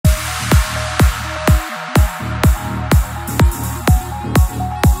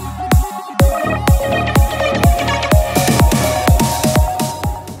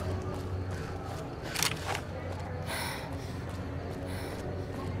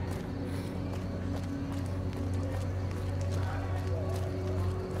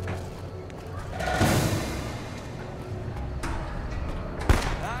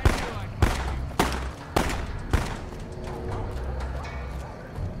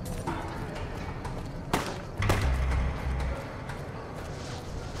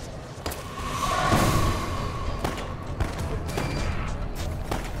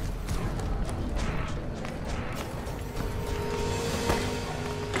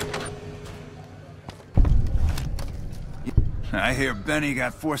I hear Benny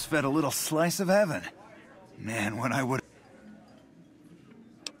got force-fed a little slice of heaven. Man, when I would...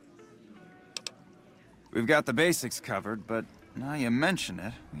 We've got the basics covered, but now you mention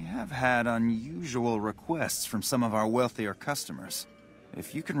it, we have had unusual requests from some of our wealthier customers.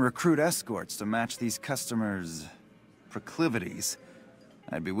 If you can recruit escorts to match these customers' proclivities,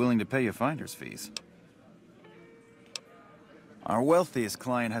 I'd be willing to pay you finder's fees. Our wealthiest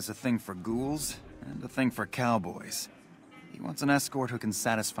client has a thing for ghouls and a thing for cowboys. He wants an escort who can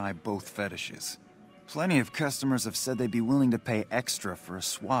satisfy both fetishes. Plenty of customers have said they'd be willing to pay extra for a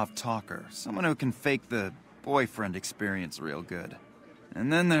suave talker, someone who can fake the boyfriend experience real good.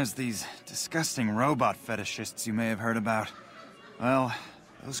 And then there's these disgusting robot fetishists you may have heard about. Well,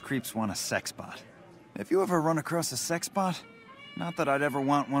 those creeps want a sex bot. If you ever run across a sex bot, not that I'd ever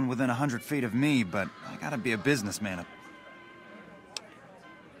want one within 100 feet of me, but I gotta be a businessman.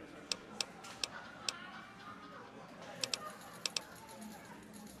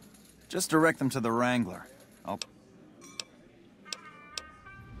 Just direct them to the Wrangler. I'll...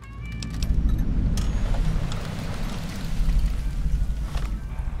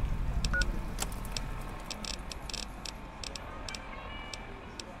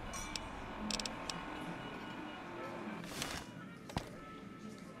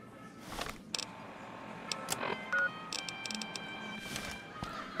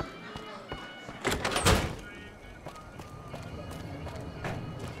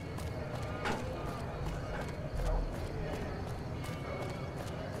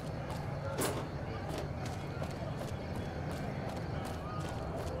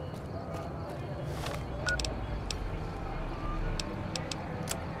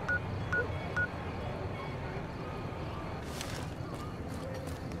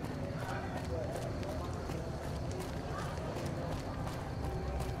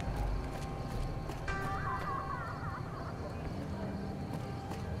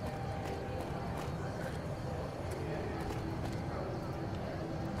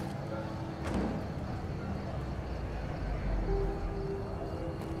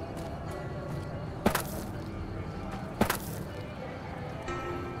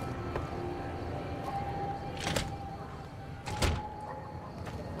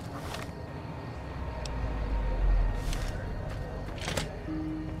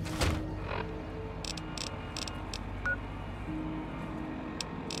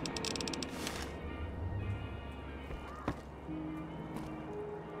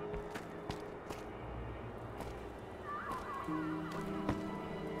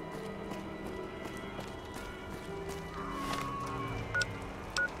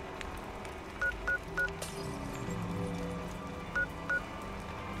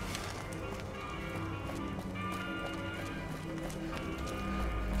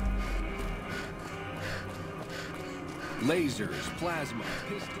 Lasers, plasma,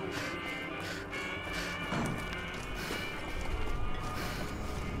 pistols...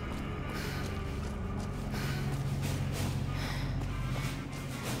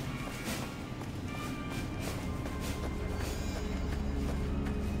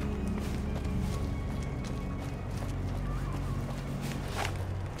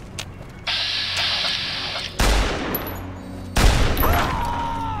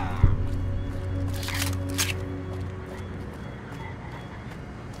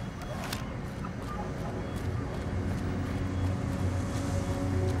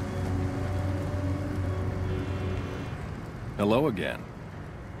 Hello again.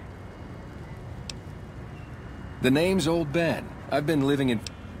 The name's Old Ben. I've been living in...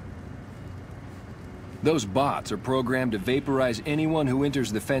 Those bots are programmed to vaporize anyone who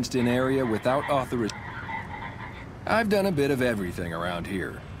enters the fenced-in area without authorization. I've done a bit of everything around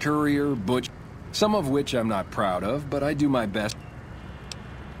here. Courier, butcher, some of which I'm not proud of, but I do my best.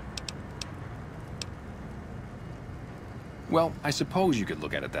 Well, I suppose you could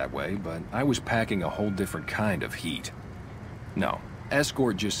look at it that way, but I was packing a whole different kind of heat. No,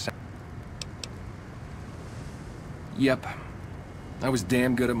 escort just... Yep. I was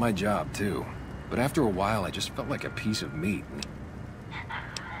damn good at my job, too. But after a while, I just felt like a piece of meat.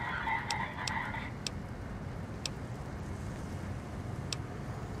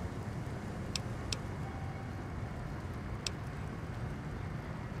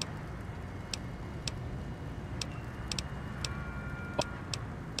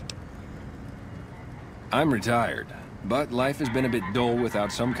 I'm retired. But life has been a bit dull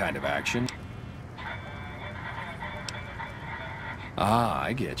without some kind of action. Ah,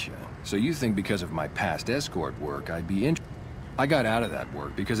 I get you. So you think because of my past escort work, I'd be in... I got out of that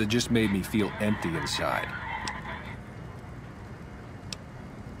work because it just made me feel empty inside.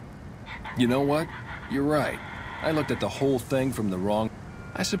 You know what? You're right. I looked at the whole thing from the wrong...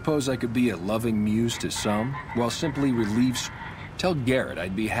 I suppose I could be a loving muse to some, while simply relieve... Tell Garrett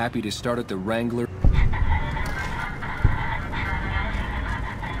I'd be happy to start at the Wrangler...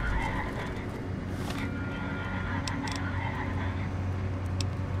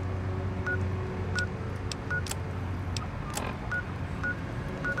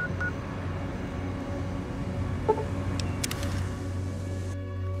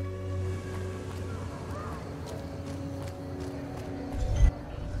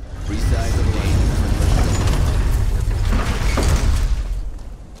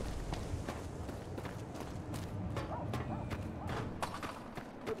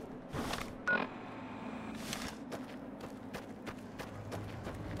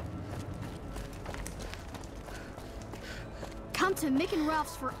 Come to Mick and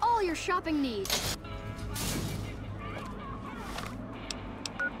Ralph's for all your shopping needs.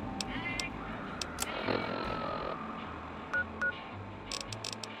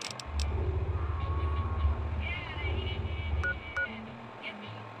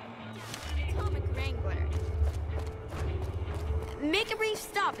 Atomic Wrangler. Make a brief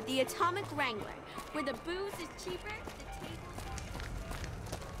stop at the Atomic Wrangler, where the booze is cheaper, the tables...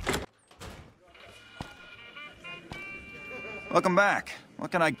 Welcome back. What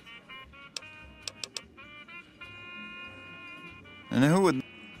can I... And who would...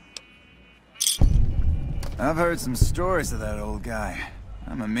 I've heard some stories of that old guy.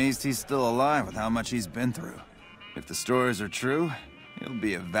 I'm amazed he's still alive with how much he's been through. If the stories are true, he'll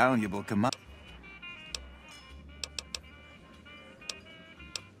be a valuable commodity.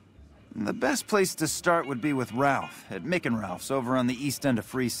 The best place to start would be with Ralph, at Mick and Ralph's over on the east end of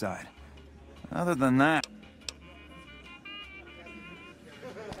Freeside. Other than that...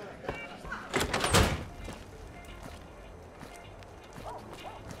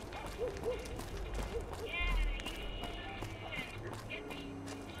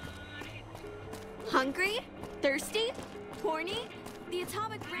 Hungry? Thirsty? Horny? The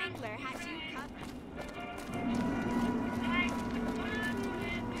Atomic Wrangler has you covered.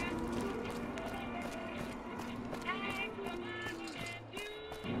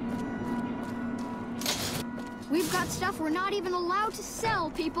 We've got stuff we're not even allowed to sell,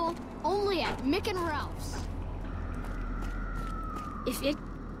 people. Only at Mick and Ralph's.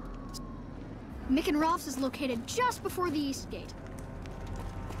 Mick and Ralph's is located just before the East Gate.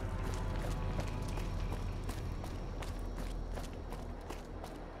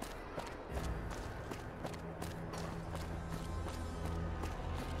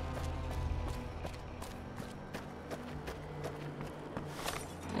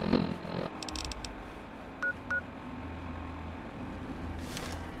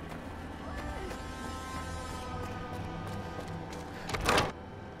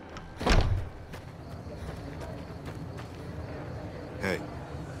 Hey.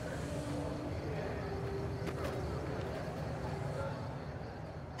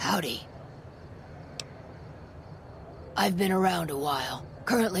 Howdy. I've been around a while,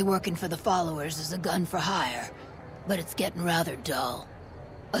 currently working for the followers as a gun for hire, but it's getting rather dull.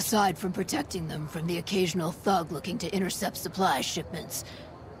 Aside from protecting them from the occasional thug looking to intercept supply shipments,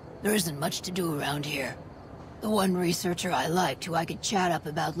 there isn't much to do around here. The one researcher I liked who I could chat up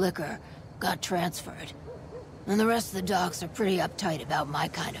about liquor got transferred. And the rest of the docs are pretty uptight about my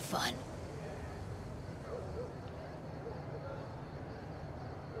kind of fun.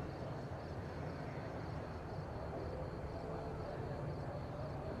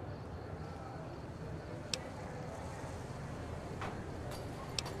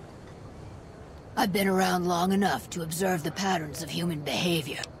 I've been around long enough to observe the patterns of human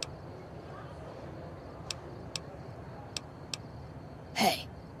behavior. Hey,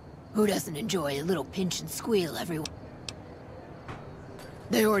 who doesn't enjoy a little pinch and squeal every...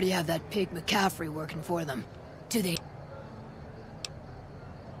 They already have that pig McCaffrey working for them. Do they...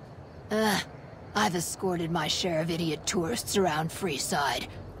 I've escorted my share of idiot tourists around Freeside.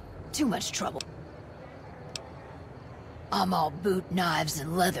 Too much trouble. I'm all boot, knives,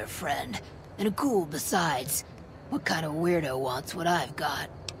 and leather, friend. And a ghoul besides. What kind of weirdo wants what I've got?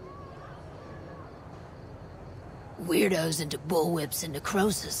 Weirdos into bullwhips and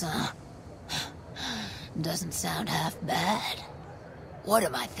necrosis, huh? Doesn't sound half bad. What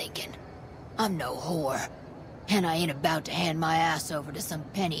am I thinking? I'm no whore. And I ain't about to hand my ass over to some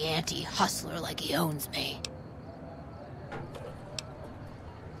penny ante hustler like he owns me.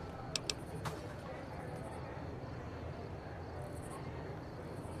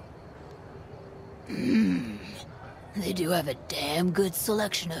 They do have a damn good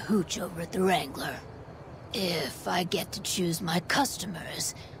selection of hooch over at the Wrangler. If I get to choose my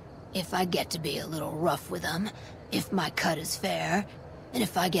customers, If I get to be a little rough with them, if my cut is fair, and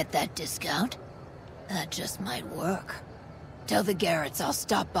if I get that discount, that just might work. Tell the Garretts I'll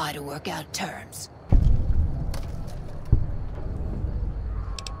stop by to work out terms.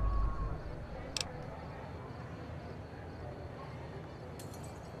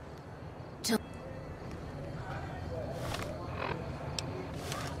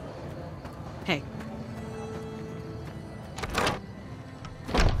 Hey.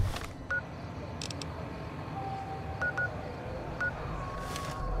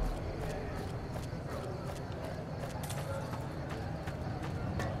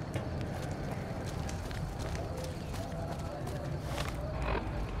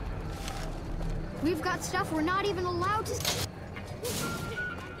 We've got stuff we're not even allowed to...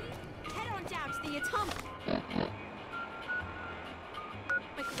 Head on down to the atomic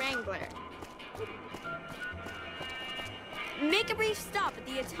Wrangler. Make a brief stop at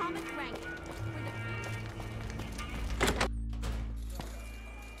the atomic Wrangler.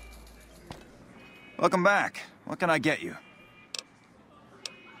 Welcome back. What can I get you?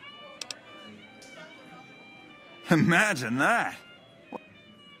 Imagine that!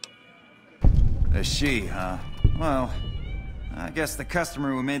 A she, huh? Well, I guess the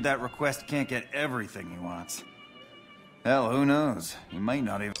customer who made that request can't get everything he wants. Hell, who knows? He might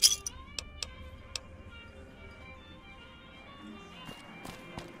not even...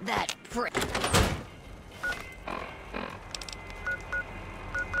 That prick.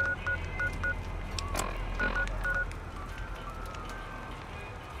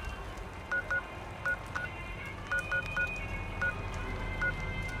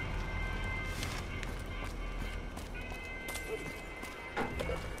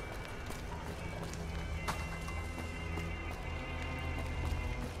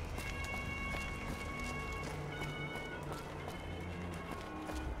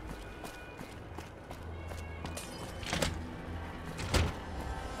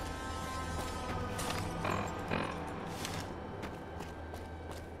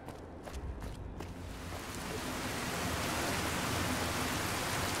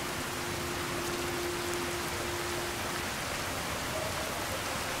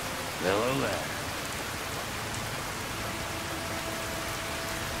 Hello there.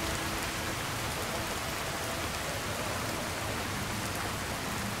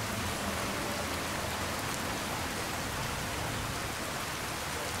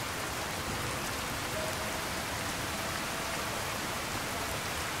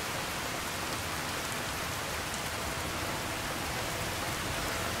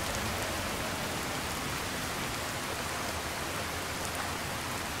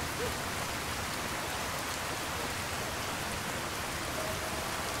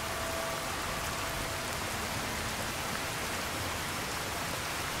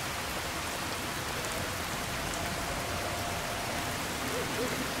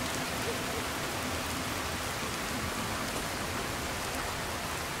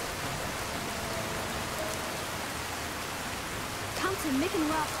 Come to Mick and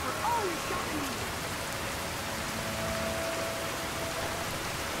Ralph's for all your shopping needs.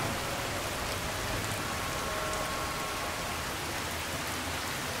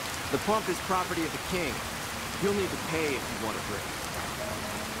 The pump is property of the king. You'll need to pay if you want a drink.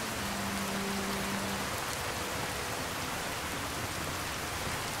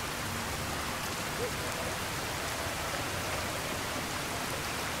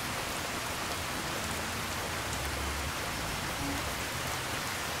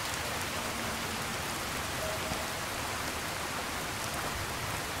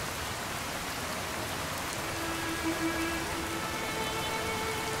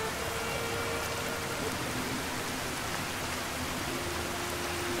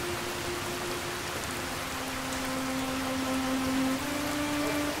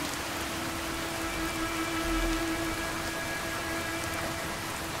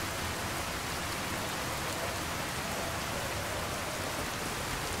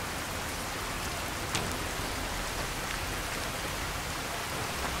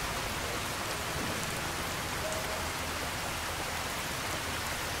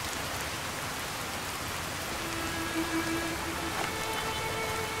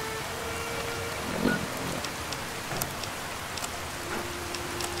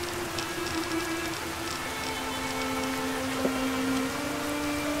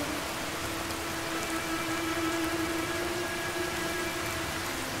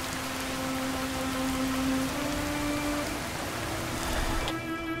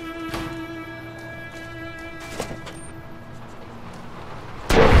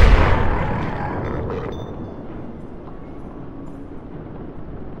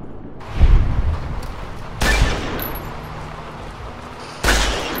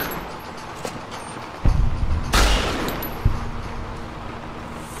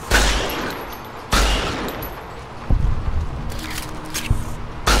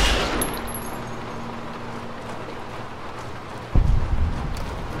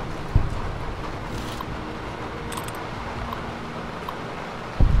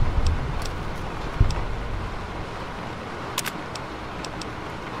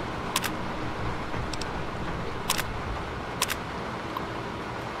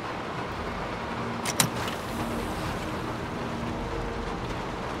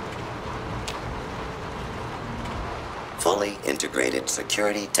 Highly integrated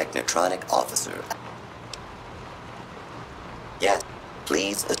security technotronic officer. Yes,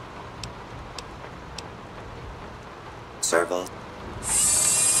 please. Servo.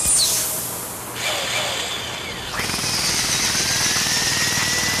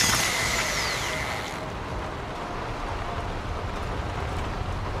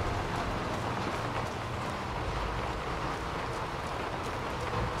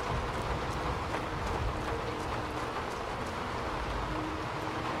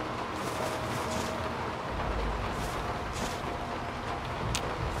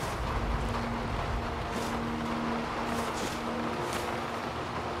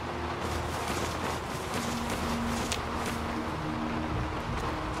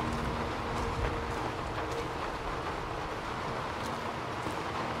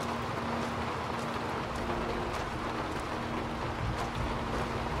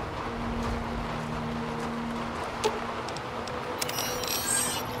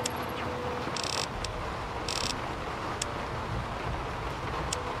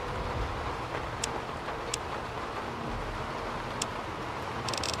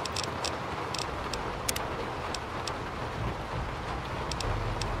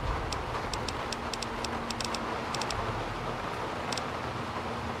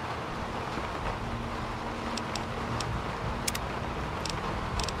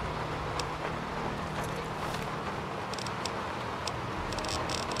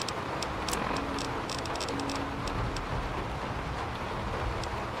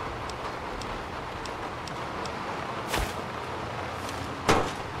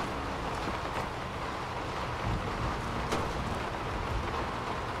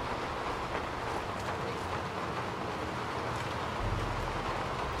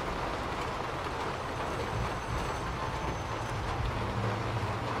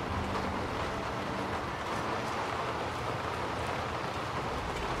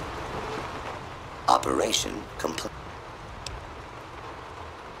 Operation complete.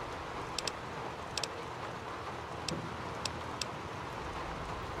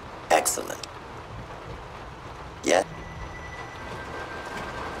 Excellent. Yes.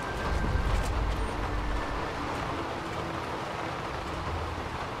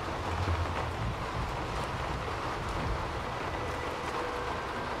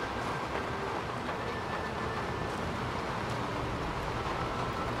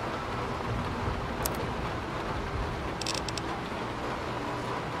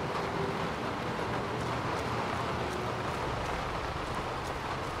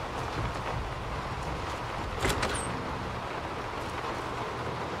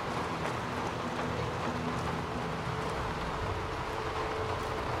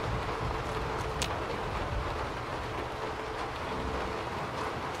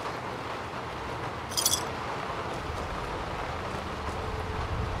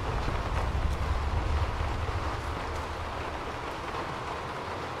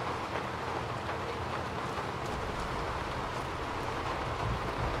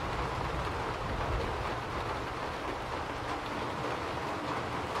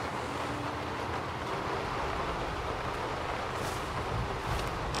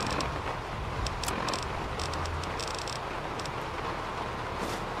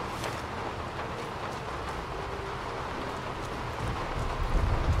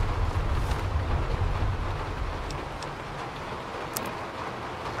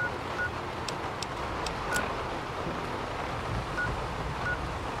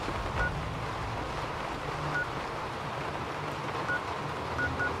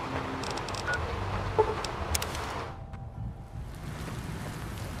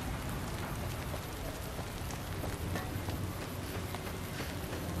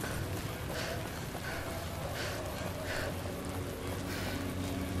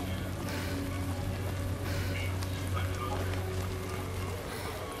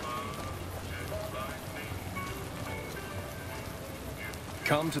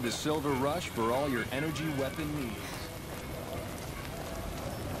 Come to the Silver Rush for all your energy weapon needs.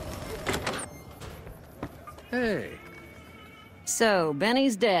 Hey. So,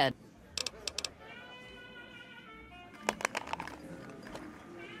 Benny's dead.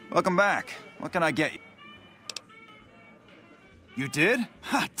 Welcome back. What can I get you? You did?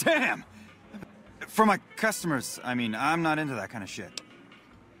 Ha, damn! For my customers, I mean, I'm not into that kind of shit.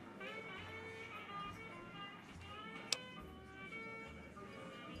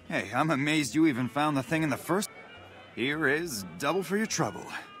 Hey, I'm amazed you even found the thing in the first... Here is double for your trouble.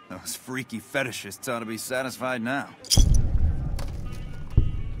 Those freaky fetishists ought to be satisfied now.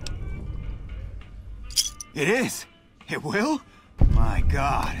 It is! It will? My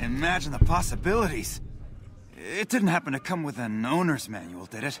God, imagine the possibilities. It didn't happen to come with an owner's manual,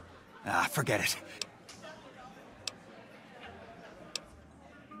 did it? Ah, forget it.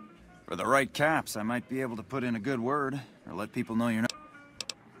 For the right caps, I might be able to put in a good word, or let people know you're not...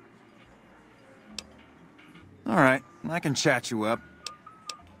 Alright, I can chat you up.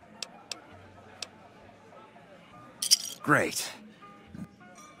 Great.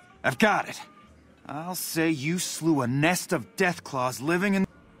 I've got it. I'll say you slew a nest of Deathclaws living in...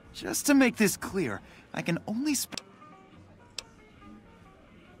 Just to make this clear, I can only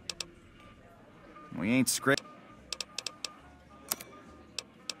We ain't scra...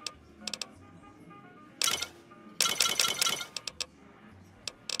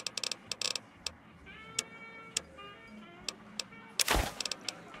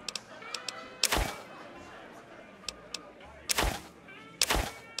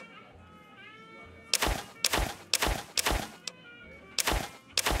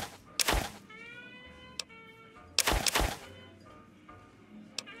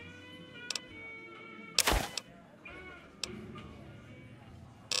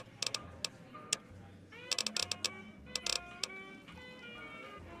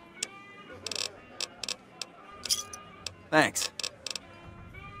 Thanks.